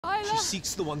She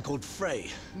seeks the one called Frey.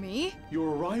 Me?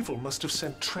 Your arrival must have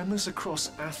sent tremors across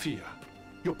Athia.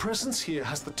 Your presence here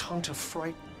has the Tanta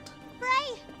frightened.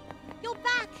 Frey! You're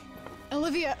back!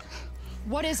 Olivia,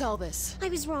 what is all this? I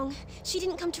was wrong. She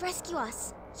didn't come to rescue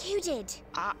us. You did.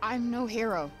 I'm no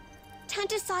hero.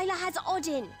 Tanta Sila has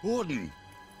Odin. Odin.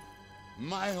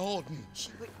 My Odin.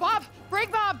 Bob!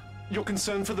 Break Bob! Your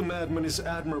concern for the madman is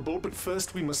admirable, but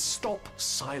first we must stop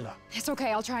Sila. It's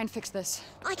okay, I'll try and fix this.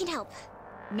 I can help.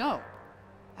 No.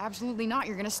 Absolutely not.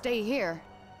 You're gonna stay here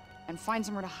and find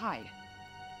somewhere to hide.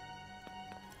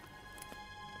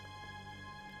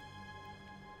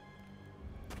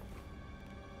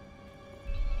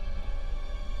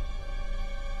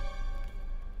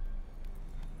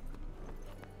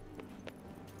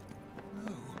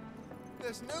 No.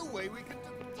 There's no way we can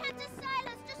do... Tanta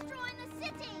Sila's destroying the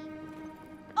city!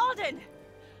 Odin!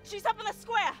 She's up in the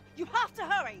square! You have to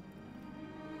hurry!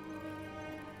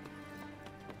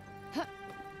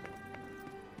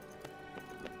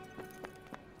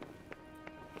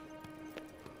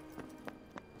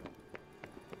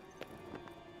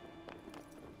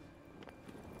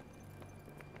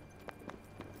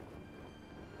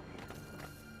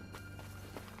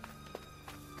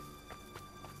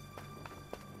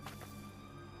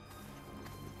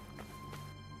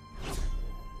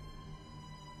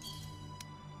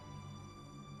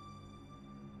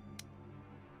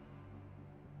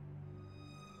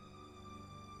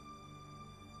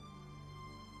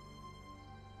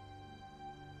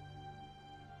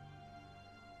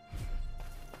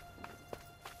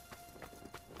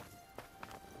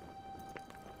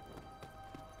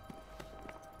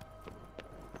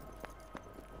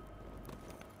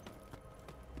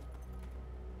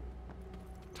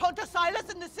 Tanta Sila's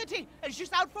in the city, and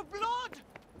she's out for blood!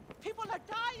 People are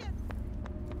dying!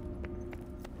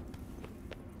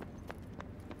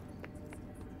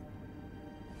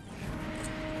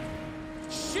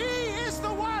 She is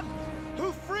the one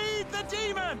who freed the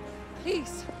demon!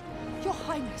 Please, Your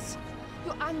Highness,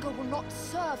 your anger will not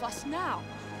serve us now.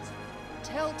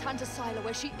 Tell Tanta Sila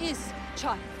where she is,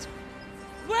 child.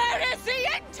 Where is the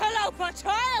interloper,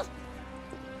 child?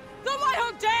 The one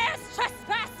who dares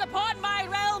trespass upon my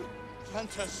realm?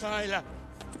 Tanta Sila.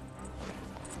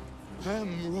 I am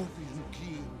Robian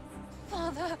King.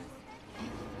 Father!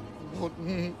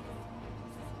 Odin.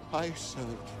 I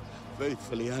served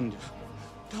faithfully under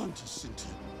Tanta Sinta.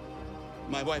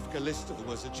 My wife Callista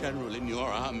was a general in your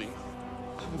army.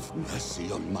 Have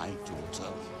mercy on my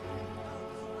daughter.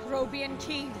 Robian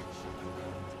Keen.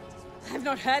 I've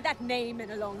not heard that name in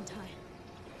a long time.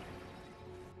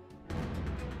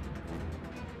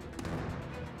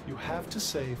 You have to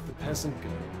save the peasant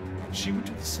girl. She would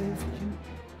do the same for you.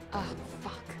 Ah,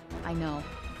 fuck. I know.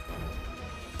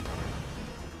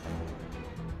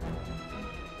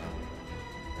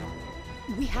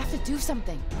 We have to do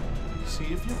something. See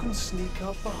if you can sneak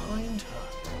up behind her.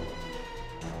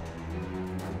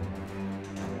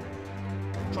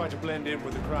 Try to blend in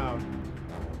with the crowd.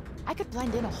 I could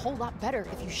blend in a whole lot better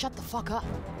if you shut the fuck up.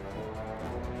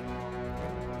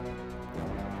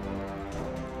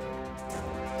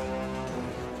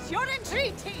 Your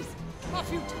entreaties are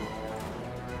futile.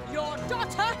 Your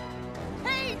daughter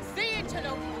aids the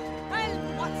interloper,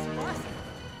 and what's worse,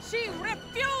 she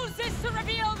refuses to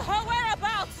reveal her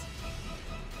whereabouts.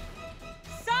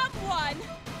 Someone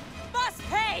must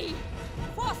pay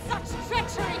for such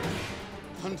treachery.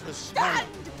 Tanta Sila. Stand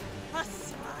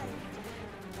aside.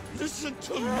 Listen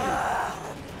to me.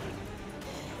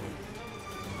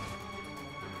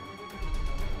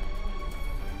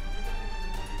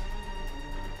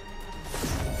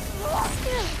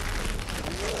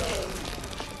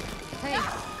 Hey,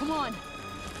 come on.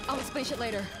 I'll explain shit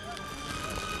later.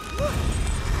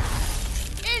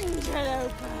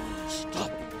 Interloper.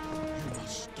 Stop. You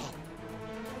must stop.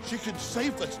 She can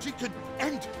save us. She can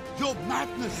end your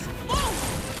madness. Oh!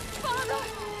 Father!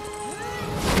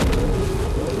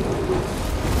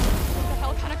 What the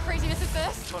hell kind of craziness is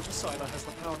this? Tanta Sila has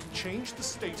the power to change the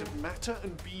state of matter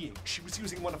and being. She was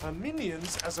using one of her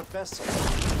minions as a vessel.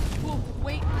 Whoa,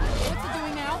 wait, what's it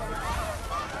doing now?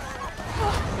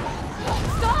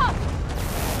 Stop!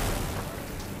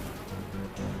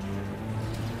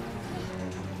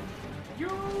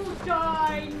 You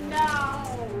die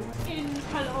now,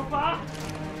 interloper!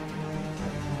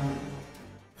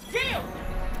 Yield!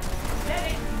 There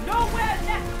is nowhere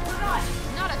left to run!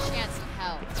 Not a chance in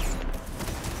hell.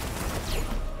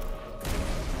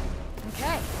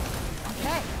 Okay.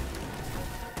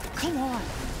 Come on.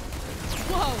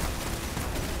 Whoa.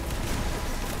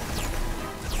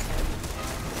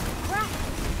 Crap.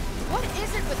 What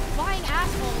is it with flying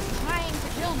assholes trying to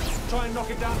kill me? Try and knock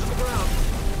it down to the ground.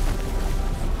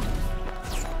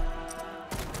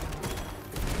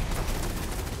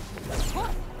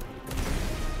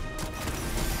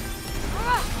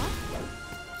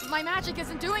 magic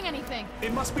isn't doing anything.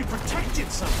 It must be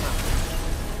protected somehow.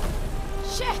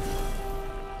 Shit!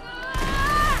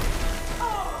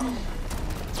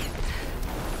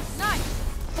 Nice!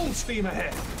 Full steam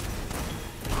ahead.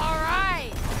 All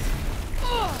right!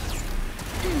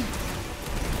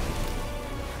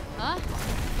 Huh?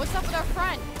 What's up with our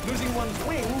friend? Losing one's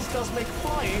wings does make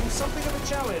flying something of a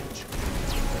challenge.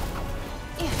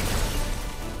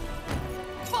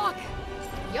 Fuck!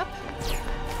 Yup.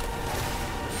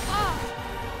 Ah!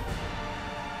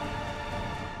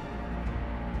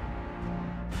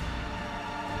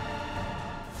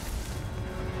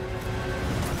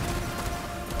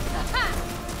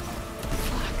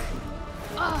 Fuck!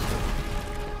 Ah!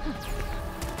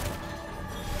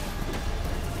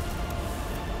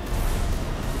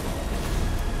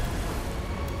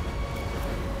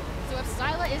 So if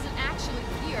Scylla isn't actually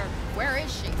here, where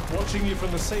is she? Watching you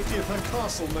from the safety of her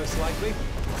castle, most likely.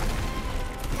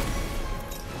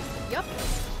 Yup.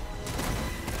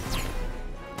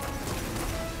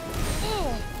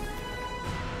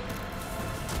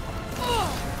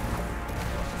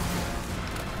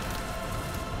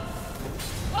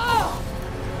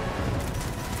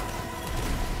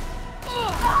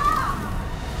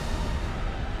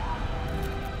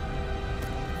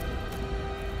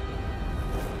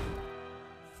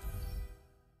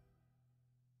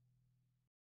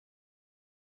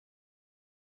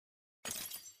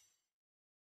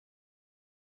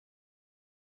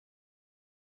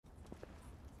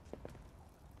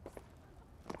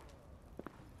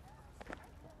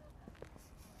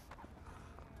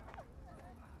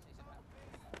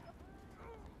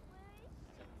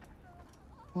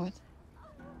 What?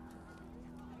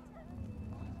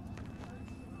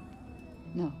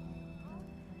 No.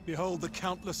 Behold the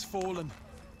countless fallen,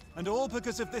 and all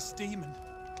because of this demon.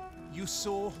 You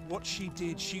saw what she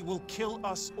did. She will kill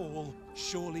us all.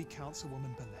 Surely,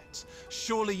 Councilwoman Belette.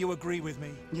 Surely you agree with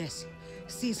me. Yes.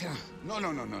 Seize her. No.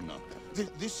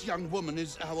 This young woman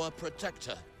is our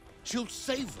protector. She'll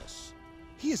save us.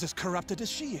 He is as corrupted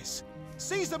as she is.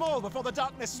 Seize them all before the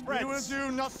darkness spreads. We will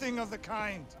do nothing of the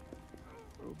kind.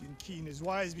 Robin Keene is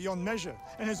wise beyond measure,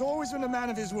 and has always been a man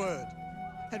of his word.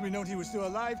 Had we known he was still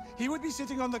alive, he would be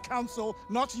sitting on the council,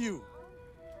 not you.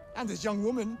 And this young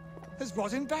woman has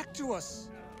brought him back to us.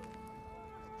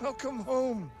 Welcome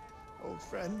home, old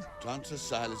friend. Tanta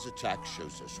Sila's attack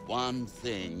shows us one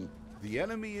thing. The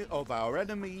enemy of our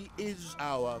enemy is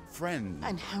our friend.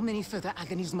 And how many further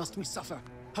agonies must we suffer?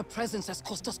 Her presence has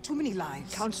cost us too many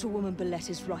lives. Councilwoman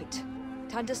Belette is right.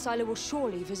 Tanta Sila will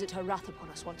surely visit her wrath upon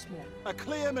us once more. A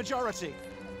clear majority.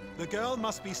 The girl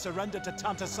must be surrendered to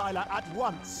Tanta Sila at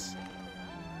once.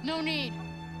 No need.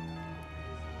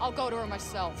 I'll go to her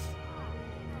myself.